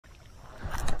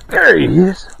There he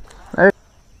is. There.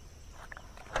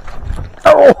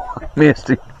 Oh, missed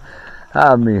him.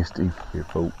 I missed him here,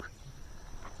 folks.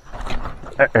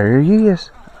 There he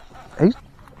is.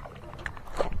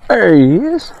 There he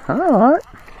is. All right.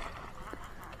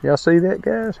 Y'all see that,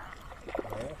 guys?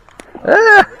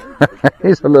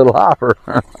 He's a little hopper.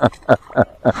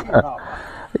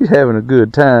 He's having a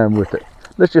good time with it.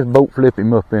 Let's just boat flip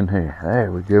him up in here.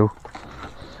 There we go.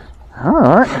 All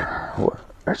right. Well,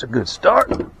 that's a good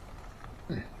start.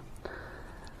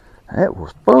 That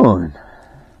was fun.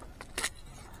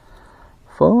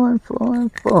 Fun, fun,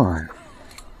 fun.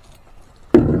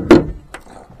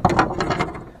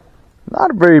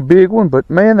 Not a very big one, but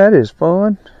man, that is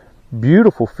fun.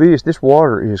 Beautiful fish. This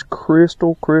water is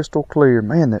crystal, crystal clear.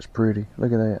 Man, that's pretty.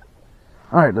 Look at that.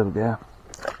 All right, little guy.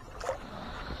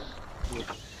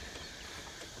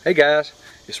 Hey guys,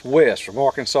 it's Wes from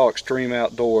Arkansas Extreme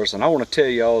Outdoors, and I want to tell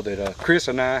y'all that Chris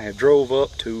and I have drove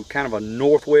up to kind of a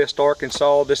northwest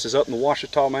Arkansas. This is up in the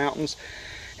Ouachita Mountains,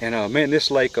 and man,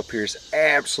 this lake up here is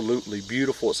absolutely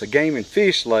beautiful. It's a game and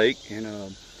fish lake,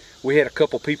 and we had a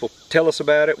couple people tell us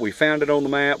about it. We found it on the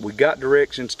map. We got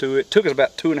directions to it. Took us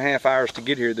about 2.5 hours to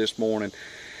get here this morning.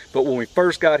 But when we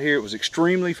first got here, it was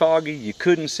extremely foggy. You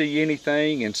couldn't see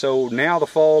anything. And so now the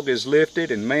fog is lifted,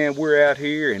 and man, we're out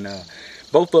here, and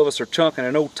both of us are chunking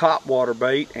an old topwater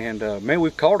bait. And man,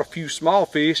 we've caught a few small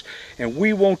fish, and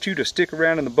we want you to stick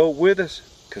around in the boat with us,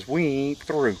 because we ain't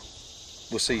through.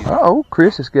 We'll see you. Uh-oh,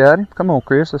 Chris has got him. Come on,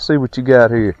 Chris. Let's see what you got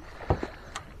here.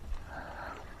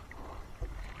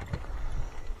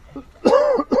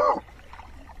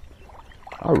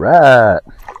 All right,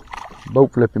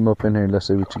 boat flip him up in here. Let's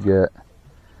see what you got.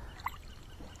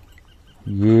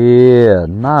 Yeah,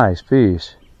 nice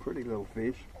fish. Pretty little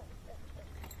fish.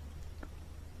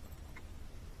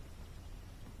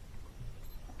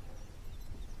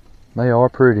 They are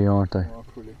pretty, aren't they? They are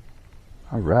pretty.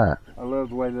 All right. I love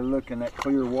the way they look in that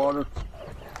clear water.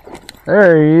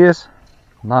 There he is.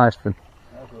 Nice one.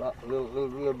 That's a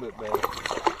little bit better.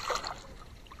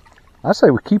 I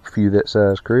say we keep a few that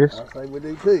size, Chris. I say we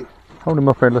do too. Hold him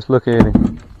up here. Let's look at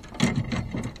him.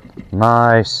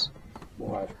 Nice.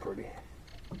 Boy, that's pretty.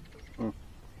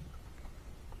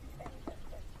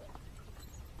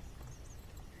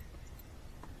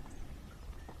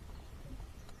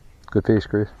 Good fish,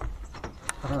 Chris.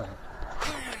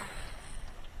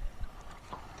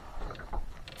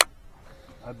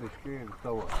 I'd be scared to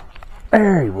throw it.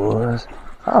 There he was.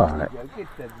 All right. Get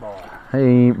that boy. He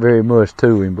ain't very much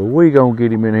to him, but we gonna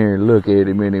get him in here and look at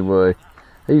him anyway.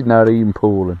 He's not even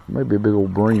pulling. Maybe a big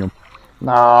old brim.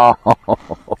 No.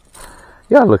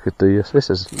 Y'all look at this.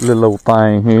 This is a little old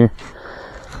thing here.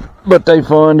 But they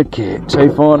fun to catch. They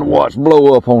fun to watch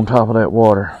blow up on top of that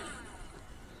water.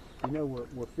 You know,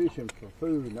 we're fishing for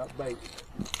food, not bait.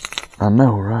 I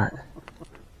know, right?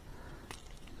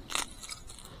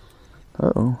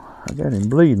 Uh-oh. I got him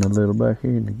bleeding a little back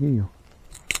here in the gill.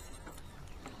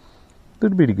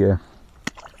 Little bitty guy.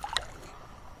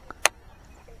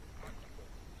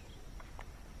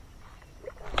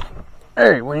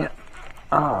 There he went.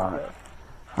 Alright.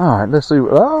 Alright, let's see.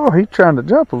 Oh, he's trying to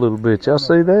jump a little bit. Y'all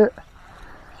see that?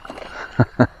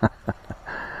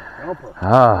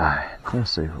 Alright,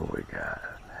 let's see what we got.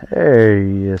 There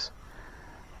he is.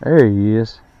 There he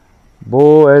is.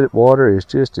 Boy, that water is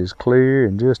just as clear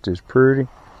and just as pretty.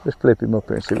 Let's flip him up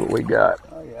here and see what we got.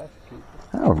 Oh, yeah, that's cute.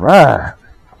 Alright.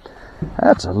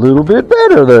 That's a little bit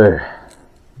better there.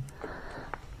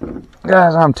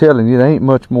 Guys, I'm telling you, they ain't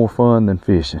much more fun than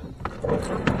fishing.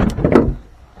 Look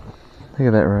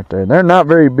at that right there. They're not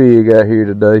very big out here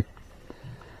today.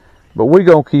 But we're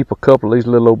going to keep a couple of these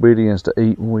little obedience to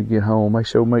eat when we get home. They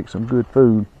sure make some good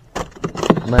food.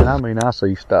 Man, I mean, I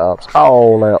see stops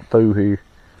all out through here.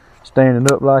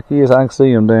 Standing up like this, I can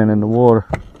see them down in the water.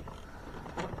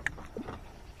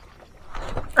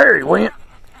 There he went.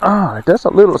 Oh, that's a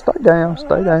little, stay down,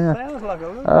 stay down. Sounds like a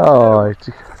little Oh,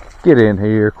 get in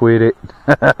here, quit it.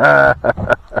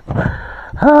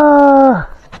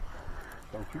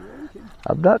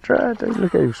 I'm not trying to.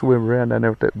 Look at him swim around down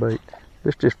there with that bait.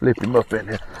 Let's just flip him up in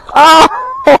here.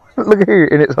 Oh, look here,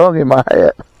 and it's hung in my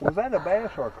hat. Was that a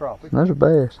bass or a crappie? That's a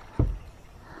bass.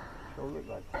 Sure looked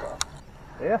like a crappie.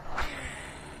 Yeah.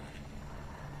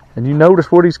 And you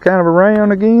notice what he's kind of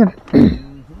around again?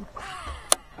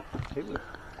 It was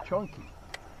chunky.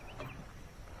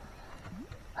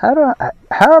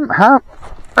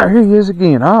 There he is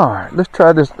again. Alright, let's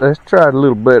try this. Let's try it a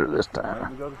little better this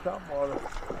time. We go to top water.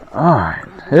 Alright,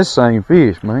 it's the same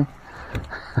fish, man.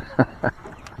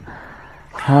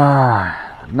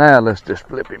 Alright, now let's just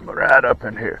flip him right up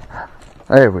in here.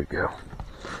 There we go.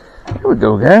 Here we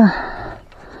go, guys.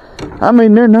 I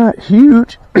mean, they're not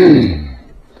huge. They're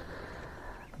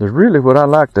really what I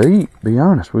like to eat, be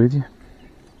honest with you.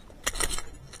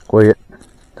 Quit.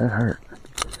 That hurt.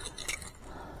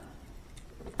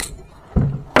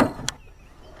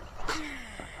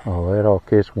 Oh, that ought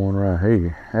to catch one right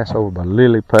here. That's over by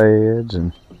lily pads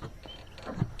and...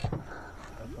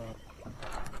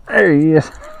 There he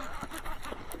is.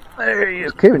 There he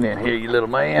is. Coming in here, you little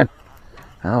man.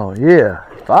 Oh, yeah.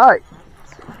 Fight.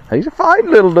 He's a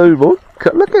fighting little dude, boy.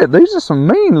 Look at it. These are some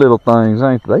mean little things,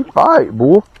 ain't they? They fight,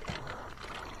 boy.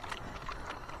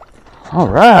 All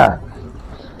right.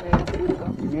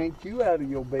 Yank you out of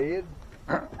your bed.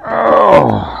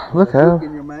 Oh, look how.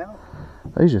 In your mouth.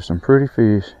 These are some pretty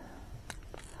fish.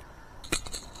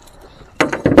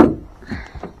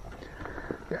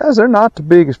 Guys, they're not the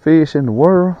biggest fish in the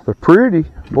world. They're pretty.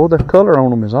 Boy, the color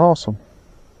on them is awesome.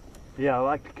 Yeah, I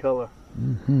like the color.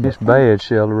 This bad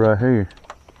shelter right here.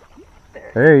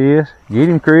 There he is. Get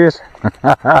him, Chris.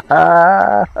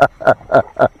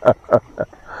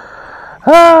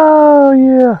 Oh,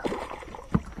 yeah.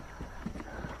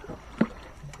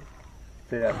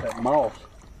 See that moss.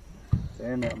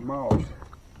 And that moss.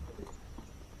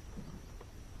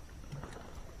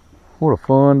 What a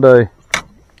fun day.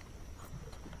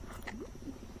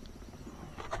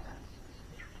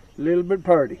 A little bit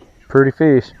pretty. Pretty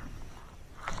fish.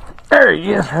 There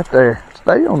he is, right there.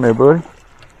 Stay on there, buddy.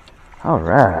 All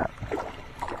right.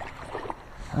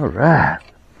 All right.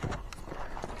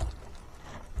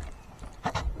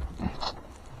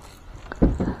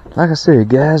 Like I said,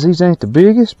 guys, these ain't the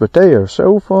biggest, but they are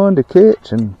so fun to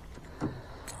catch and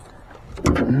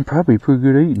probably pretty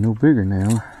good eating, no bigger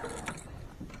now.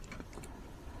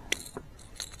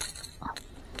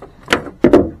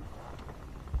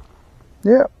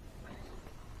 Yep.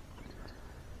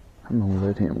 I'm gonna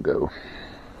let him go.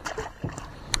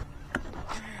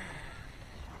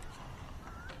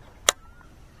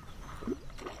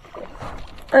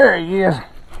 There he is.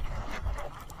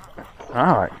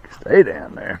 All right, stay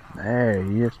down there. There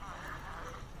he is.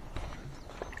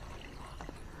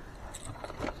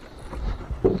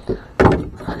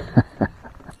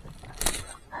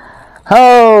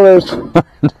 Oh, that's fun.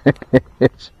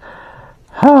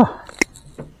 Oh.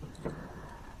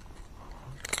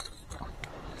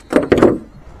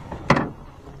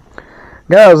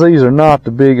 Guys, these are not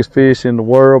the biggest fish in the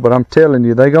world, but I'm telling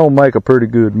you, they're gonna make a pretty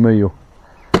good meal.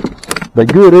 They're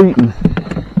good eating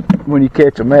when you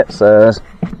catch them that size.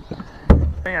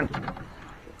 Man,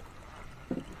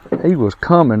 he was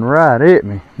coming right at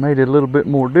me. Made it a little bit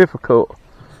more difficult.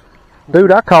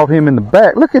 Dude, I caught him in the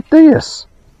back. Look at this.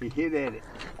 He hit at it.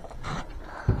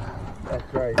 That's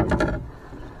crazy.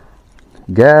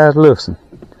 Guys, listen.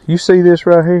 You see this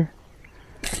right here?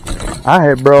 I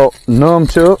had brought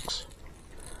nunchucks.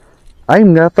 I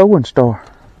even got a throwing star.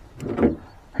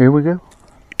 Here we go.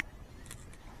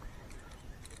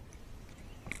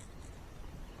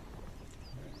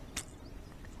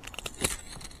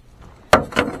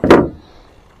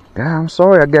 God, I'm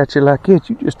sorry I got you like that.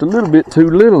 You just a little bit too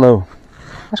little though.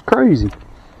 That's crazy.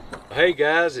 Hey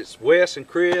guys, it's Wes and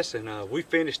Chris, and we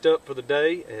finished up for the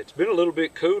day. It's been a little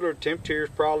bit cooler. Temperature's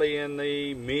probably in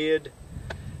the mid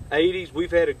 80s.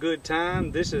 We've had a good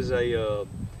time. This is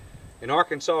an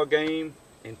Arkansas game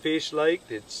in Fish Lake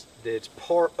that's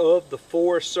part of the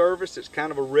Forest Service. It's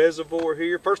kind of a reservoir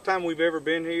here. First time we've ever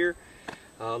been here.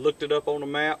 Looked it up on the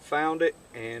map, found it,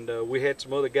 and we had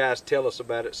some other guys tell us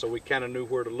about it, so we kind of knew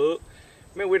where to look.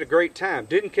 Man, we had a great time.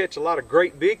 Didn't catch a lot of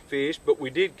great big fish, but we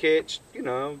did catch, you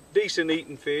know, decent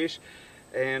eating fish.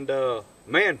 And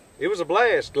man, it was a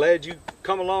blast. Glad you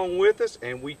come along with us,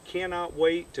 and we cannot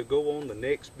wait to go on the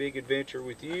next big adventure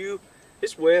with you.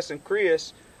 It's Wes and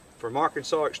Chris from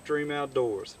Arkansas Extreme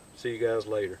Outdoors. See you guys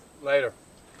later. Later.